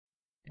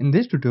In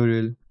this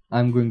tutorial, I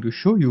am going to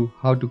show you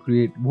how to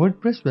create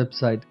WordPress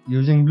website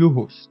using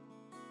Bluehost.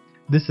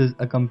 This is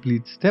a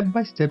complete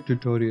step-by-step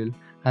tutorial,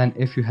 and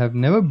if you have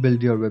never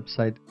built your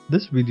website,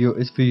 this video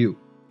is for you.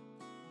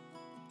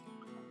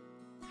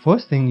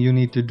 First thing you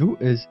need to do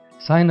is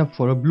sign up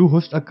for a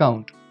Bluehost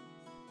account.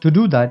 To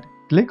do that,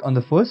 click on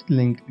the first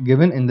link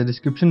given in the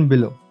description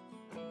below.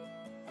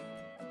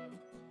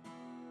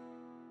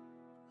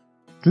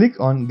 Click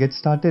on Get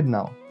Started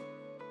Now.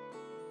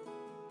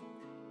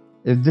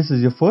 If this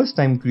is your first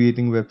time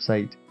creating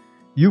website,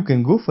 you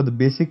can go for the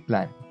basic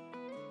plan.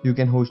 You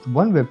can host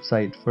one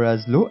website for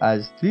as low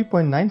as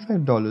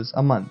 $3.95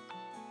 a month.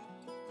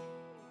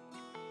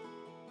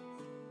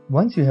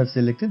 Once you have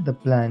selected the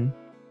plan,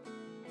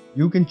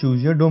 you can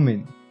choose your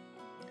domain.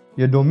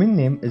 Your domain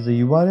name is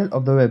the URL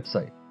of the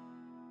website.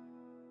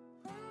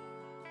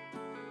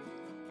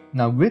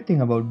 Now, great thing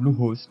about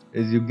Bluehost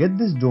is you get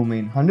this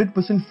domain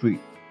 100%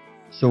 free.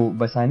 So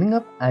by signing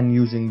up and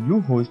using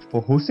Bluehost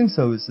for hosting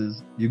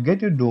services, you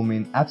get your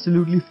domain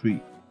absolutely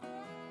free.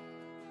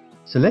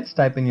 So let's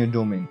type in your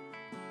domain.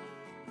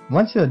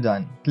 Once you're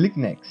done, click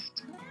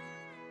Next.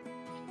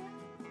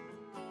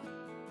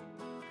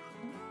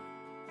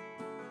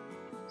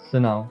 So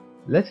now,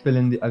 let's fill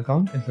in the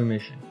account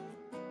information.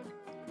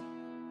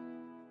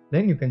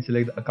 Then you can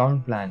select the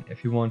account plan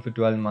if you want for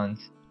 12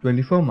 months,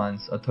 24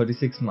 months or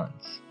 36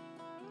 months.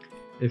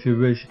 If you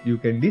wish, you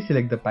can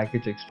deselect the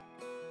package extra.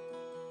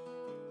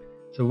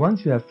 So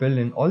once you have filled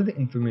in all the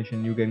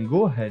information, you can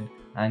go ahead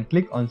and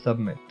click on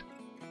Submit.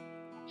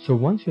 So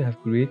once you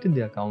have created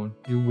the account,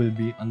 you will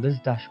be on this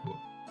dashboard.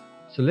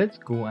 So let's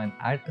go and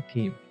add a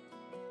theme.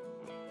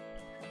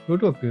 Go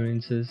to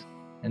Appearances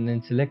and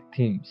then select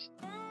Themes.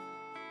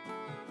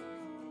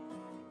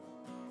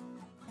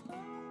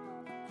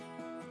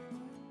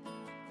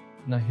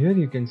 Now here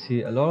you can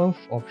see a lot of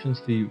options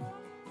for you.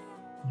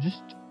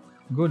 Just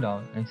go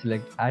down and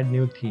select Add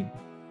New Theme.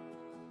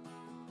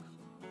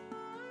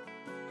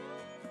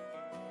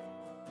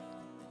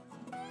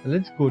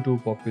 Let's go to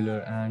Popular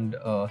and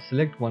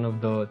select one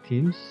of the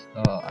themes.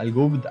 I'll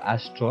go with the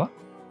Astra.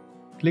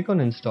 Click on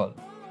Install.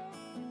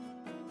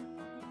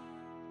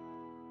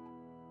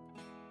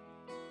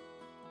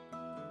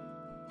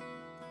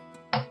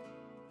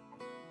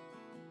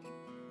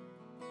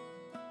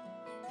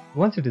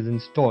 Once it is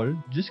installed,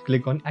 just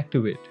click on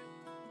Activate.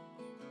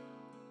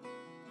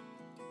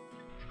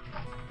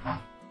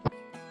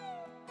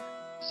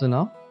 So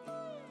now,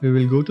 we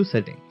will go to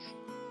Settings.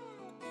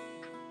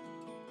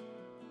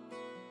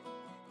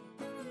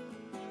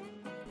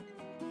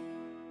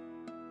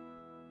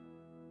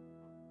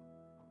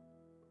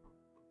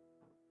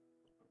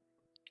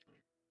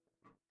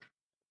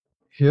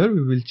 Here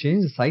we will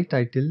change the site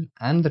title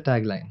and the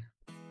tagline.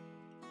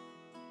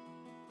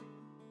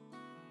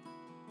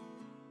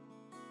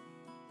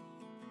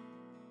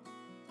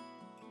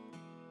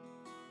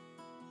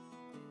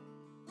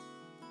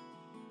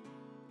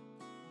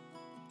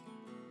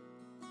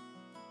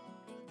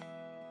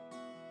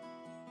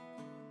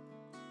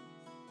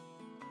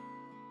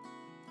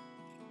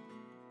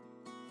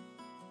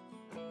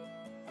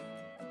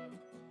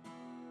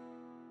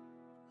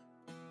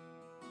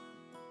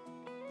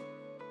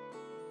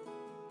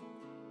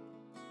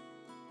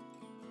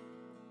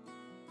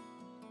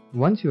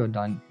 Once you are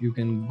done, you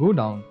can go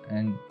down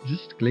and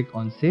just click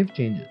on Save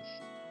Changes.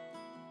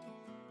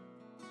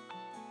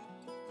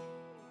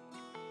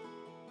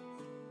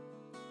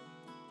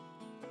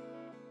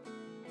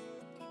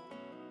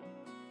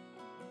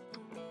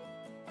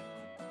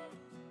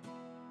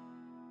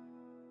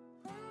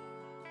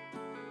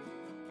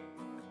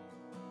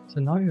 So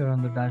now you are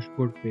on the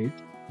dashboard page.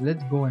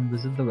 Let's go and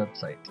visit the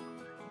website.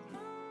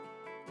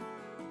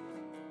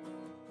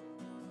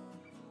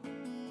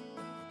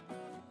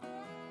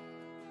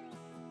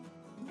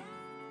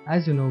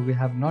 As you know, we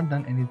have not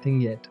done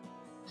anything yet,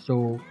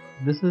 so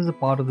this is a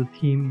part of the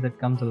theme that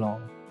comes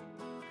along.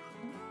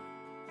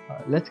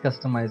 Let's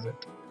customize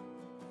it.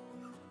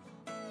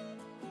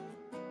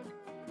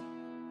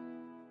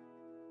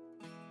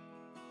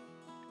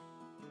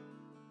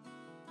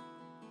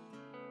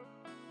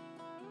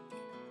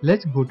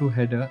 Let's go to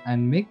header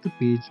and make the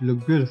page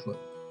look beautiful.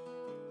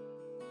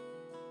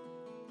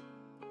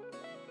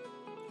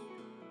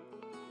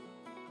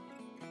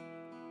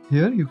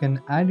 Here you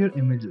can add your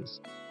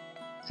images.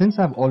 Since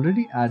I've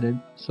already added,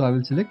 so I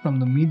will select from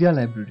the media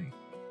library.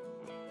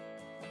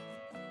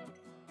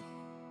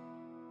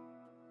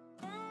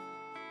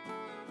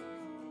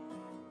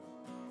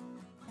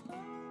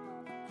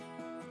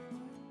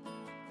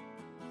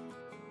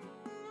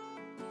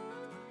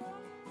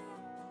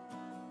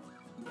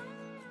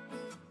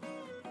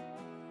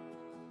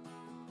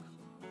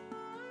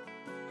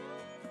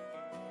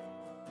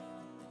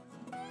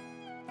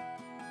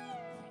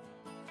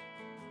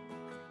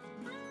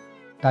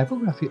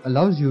 Typography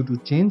allows you to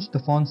change the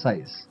font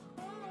size.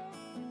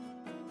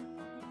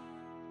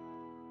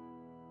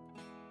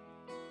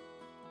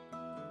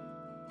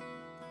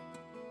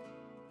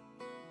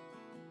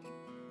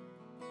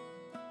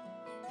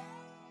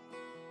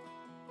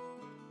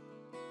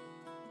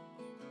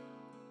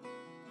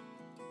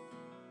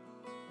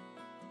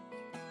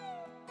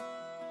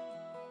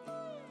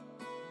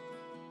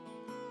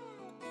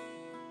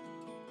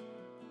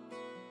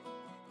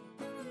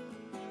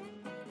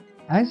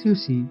 As you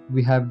see,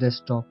 we have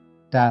desktop,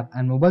 tab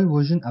and mobile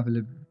version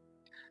available.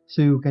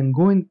 So you can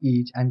go in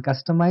each and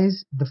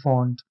customize the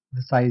font,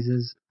 the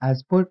sizes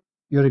as per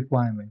your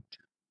requirement.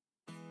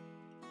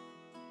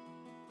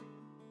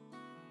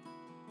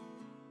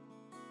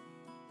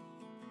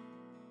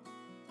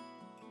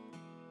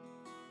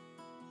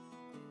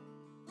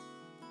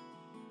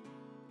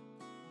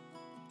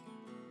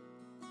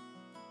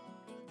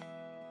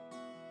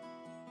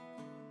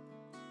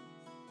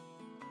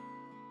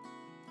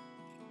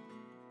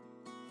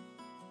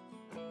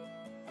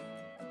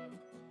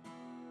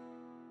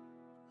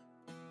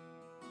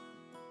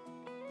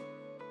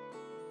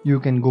 You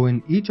can go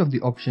in each of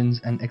the options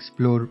and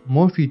explore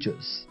more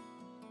features.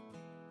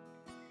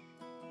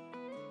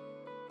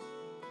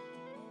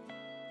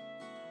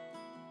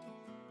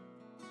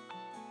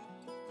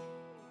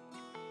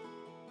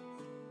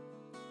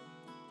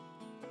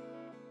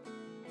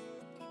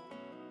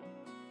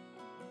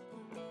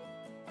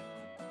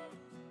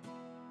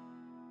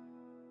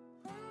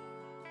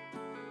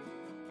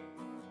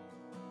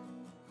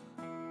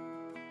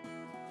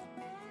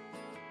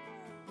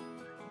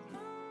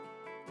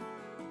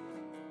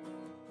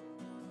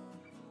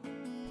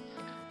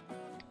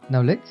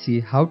 Now let's see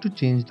how to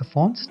change the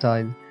font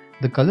style,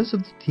 the colors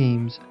of the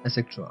themes,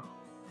 etc.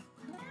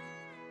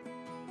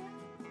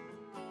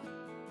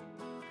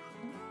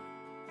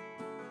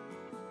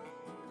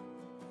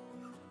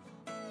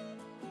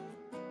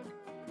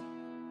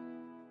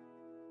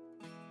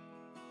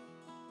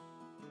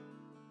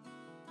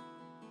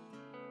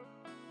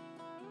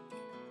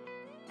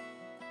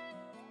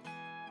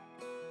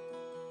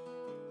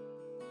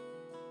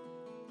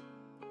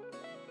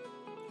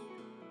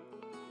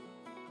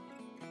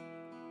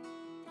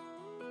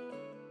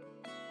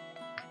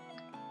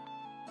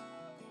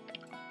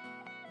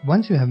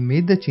 Once you have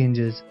made the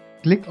changes,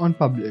 click on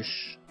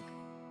Publish.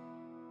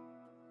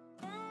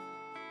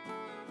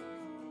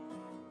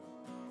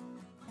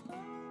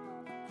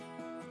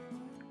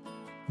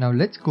 Now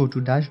let's go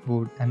to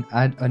Dashboard and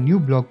add a new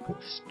blog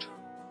post.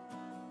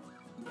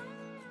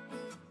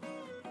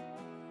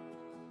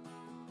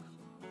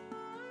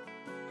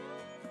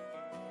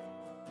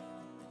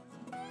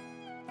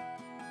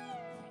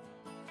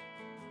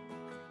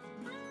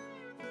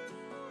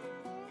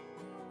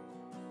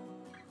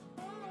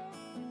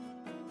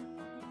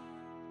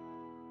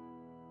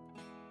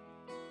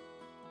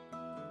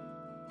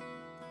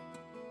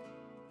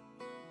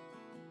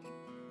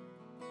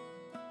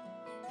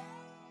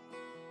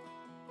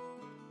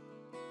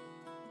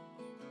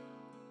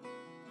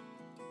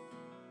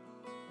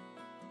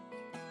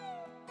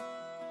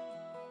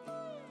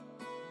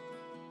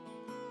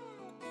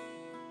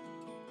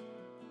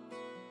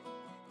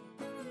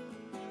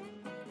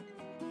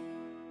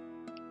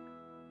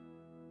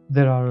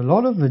 There are a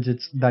lot of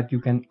widgets that you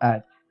can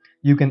add.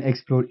 You can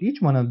explore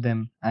each one of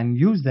them and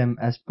use them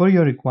as per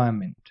your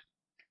requirement.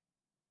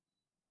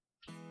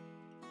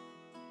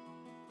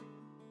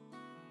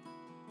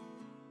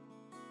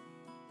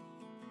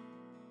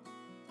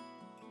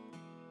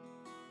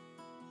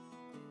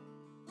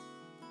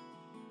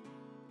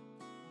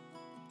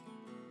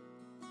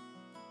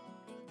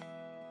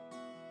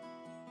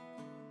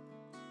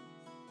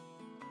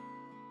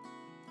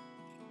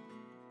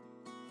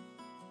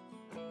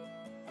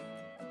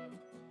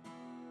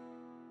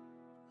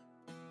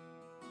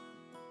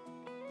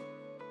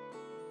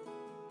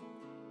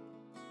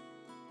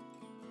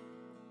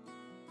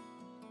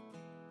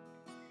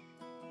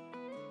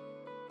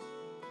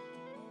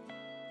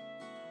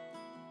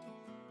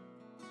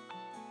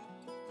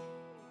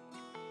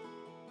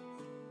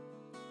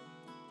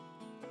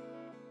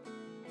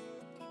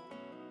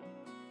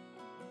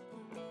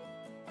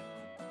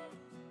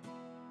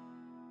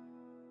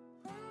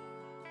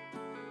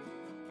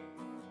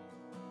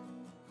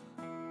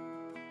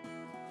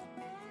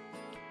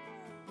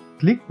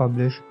 Click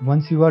Publish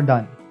once you are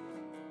done.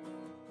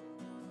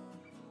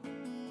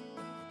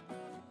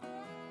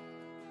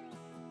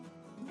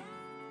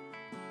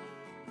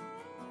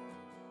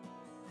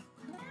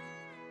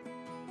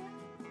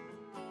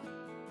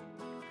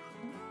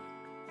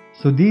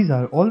 So these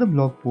are all the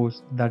blog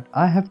posts that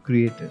I have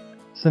created.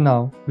 So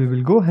now we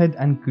will go ahead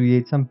and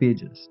create some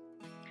pages.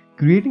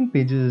 Creating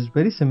pages is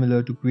very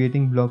similar to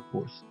creating blog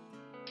posts.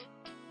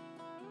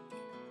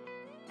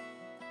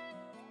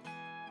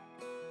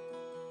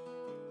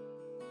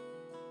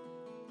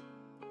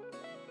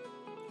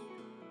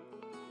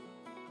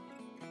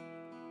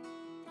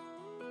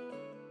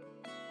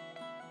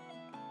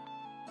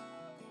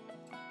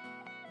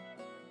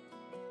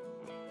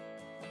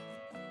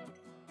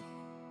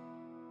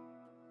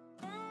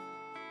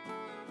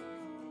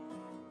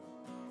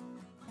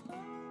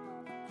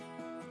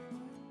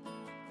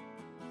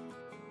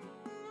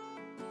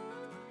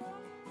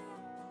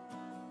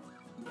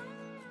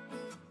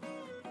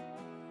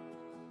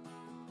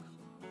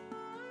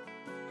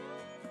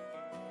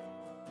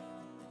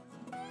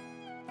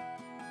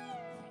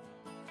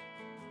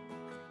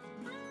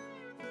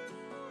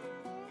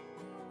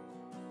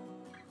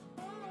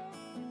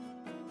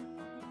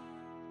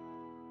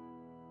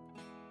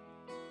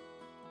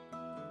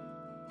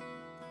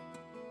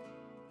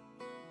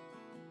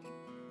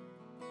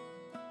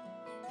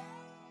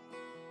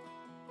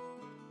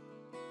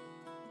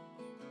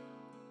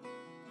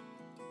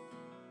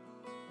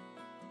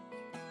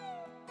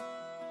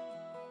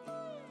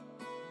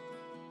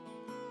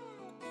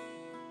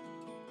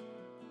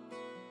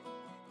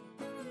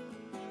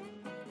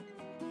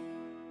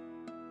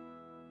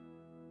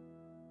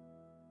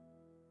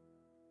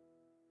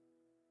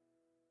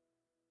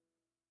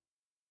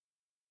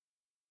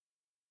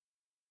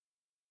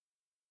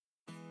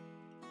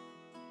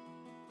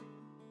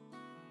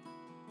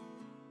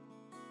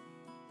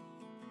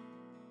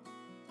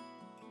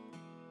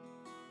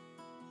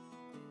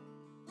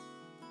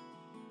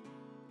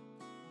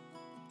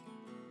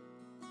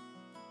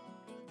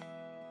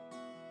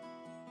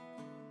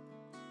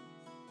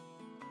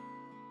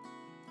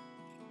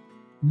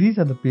 These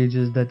are the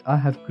pages that I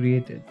have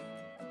created.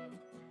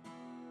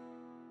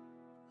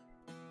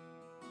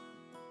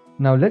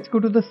 Now let's go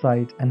to the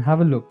site and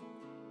have a look.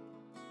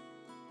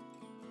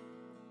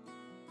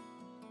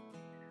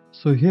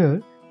 So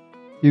here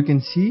you can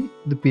see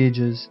the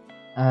pages,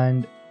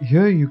 and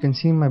here you can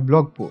see my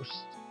blog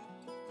posts.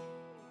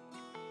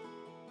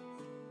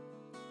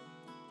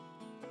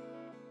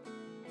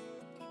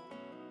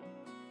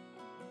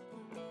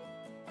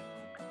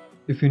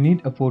 If you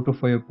need a photo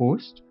for your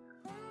post,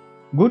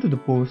 go to the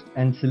post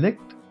and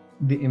select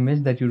the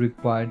image that you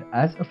required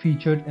as a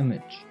featured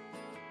image.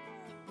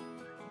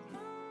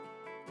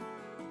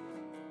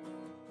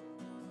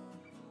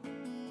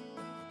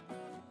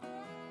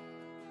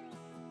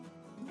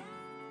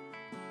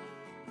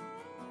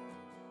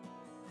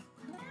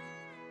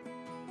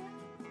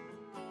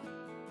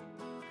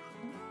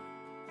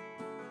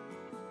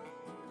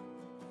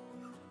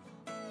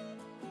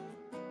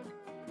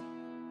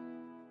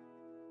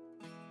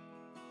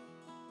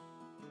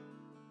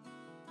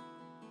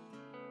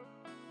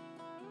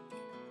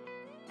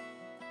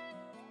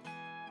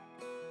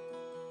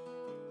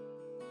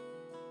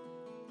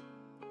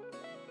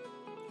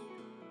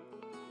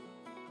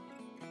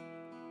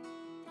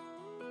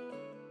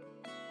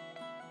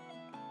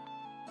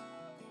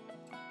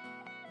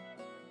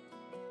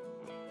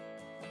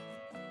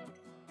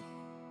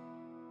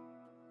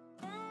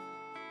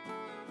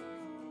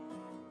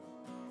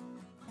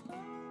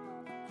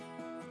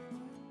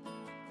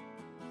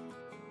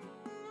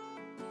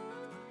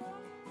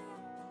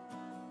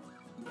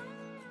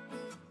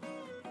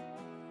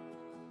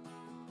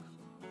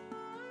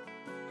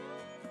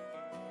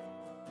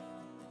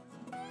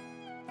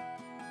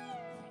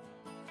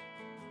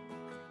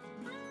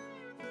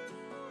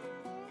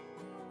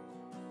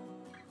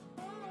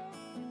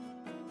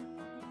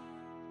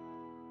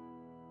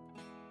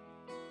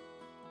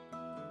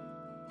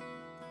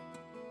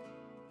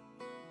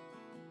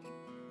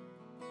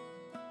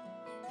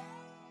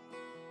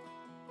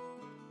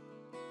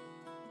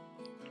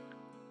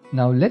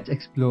 Now let's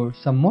explore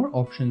some more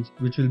options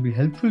which will be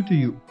helpful to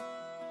you.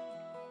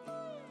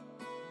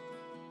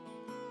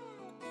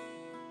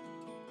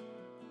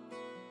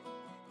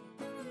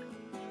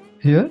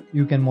 Here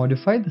you can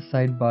modify the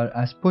sidebar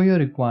as per your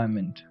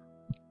requirement.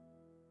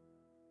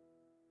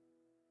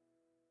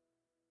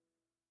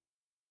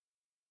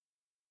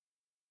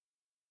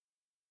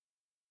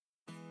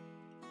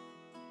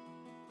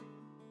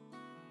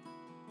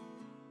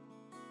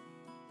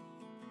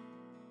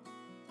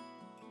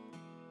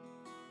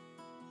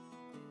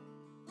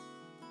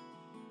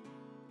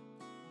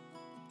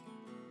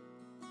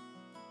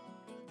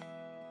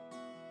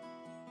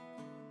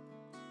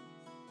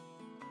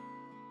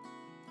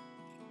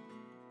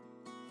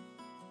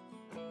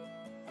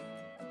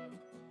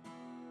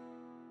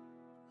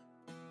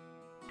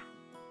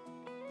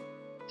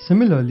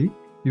 Similarly,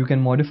 you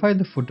can modify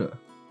the footer.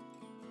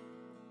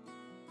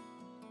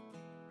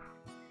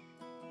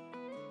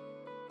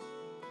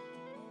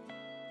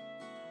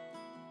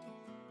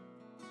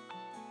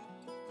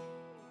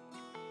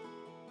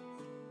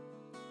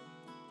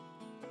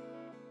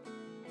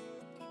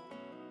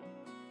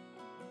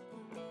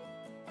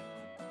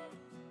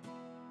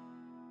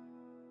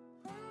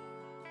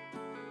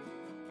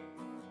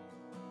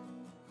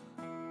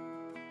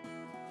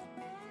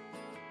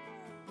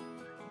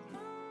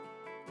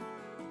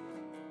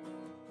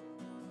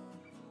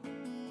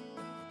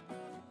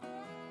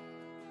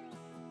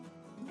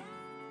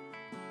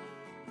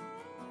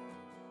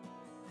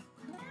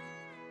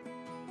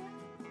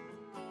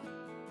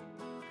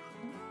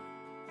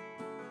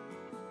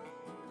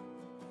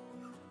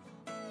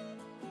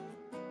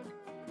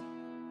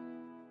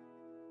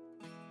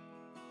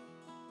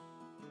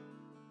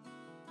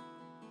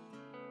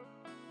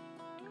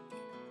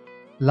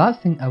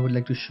 Last thing I would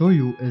like to show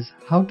you is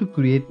how to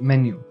create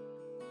menu.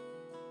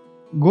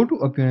 Go to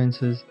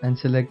Appearances and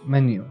select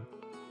Menu.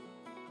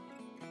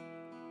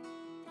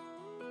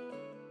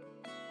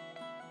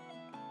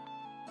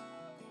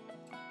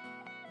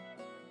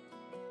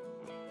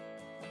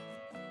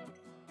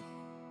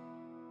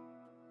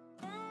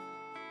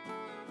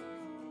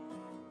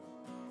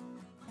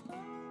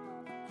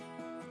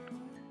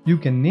 You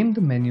can name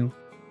the menu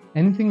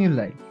anything you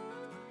like.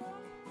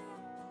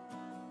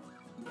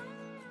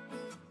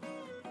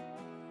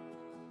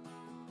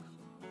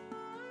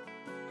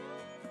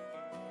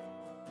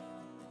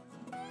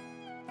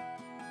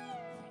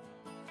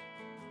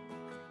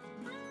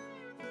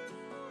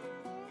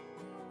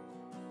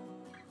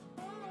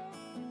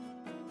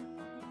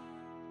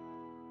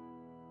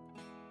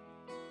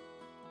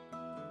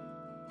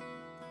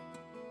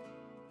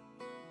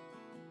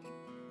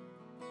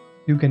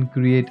 You can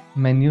create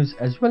menus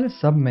as well as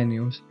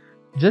sub-menus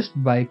just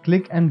by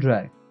click and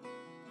drag.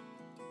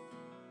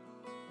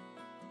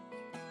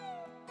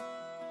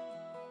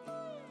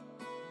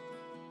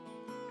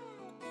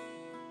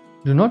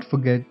 Do not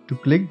forget to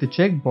click the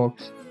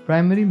checkbox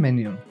Primary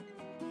Menu.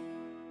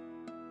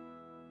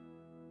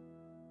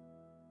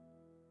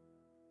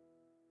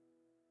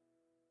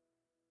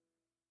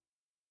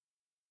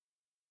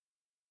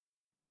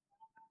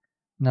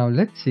 Now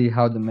let's see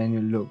how the menu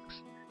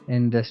looks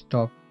in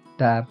desktop,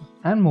 tab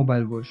and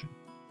mobile version.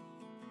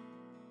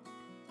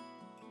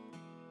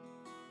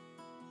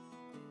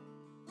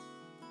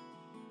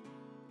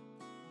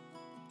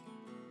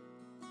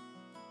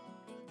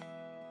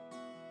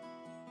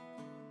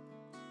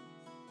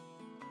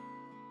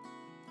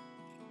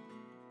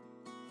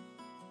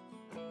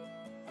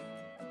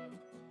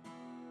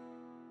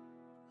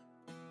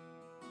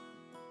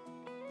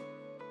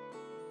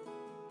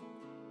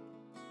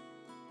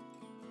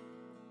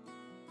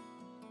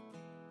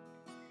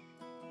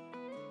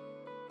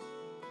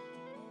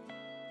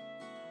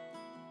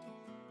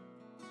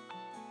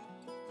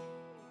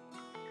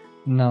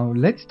 Now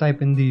let's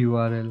type in the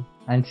URL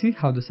and see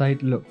how the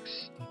site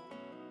looks.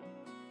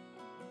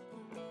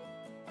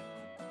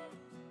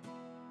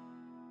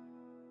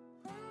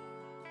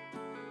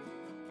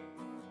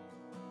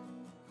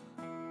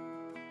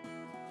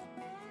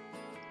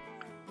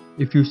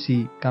 If you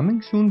see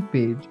Coming Soon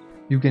page,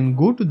 you can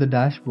go to the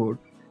dashboard,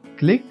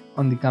 click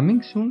on the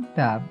Coming Soon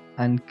tab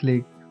and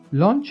click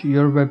Launch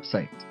your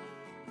website.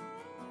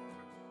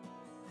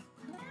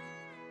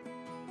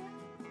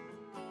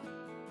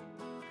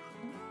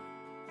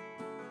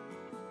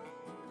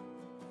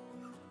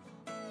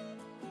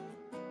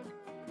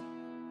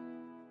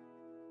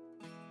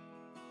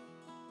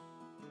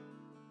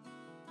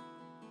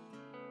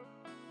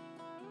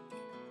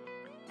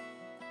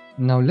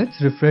 Now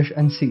let's refresh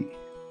and see.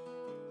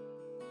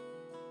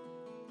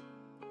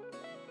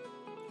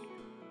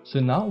 So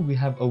now we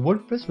have a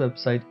WordPress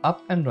website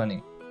up and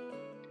running.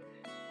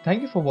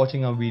 Thank you for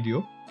watching our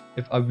video.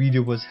 If our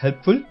video was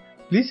helpful,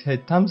 please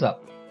hit thumbs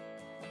up.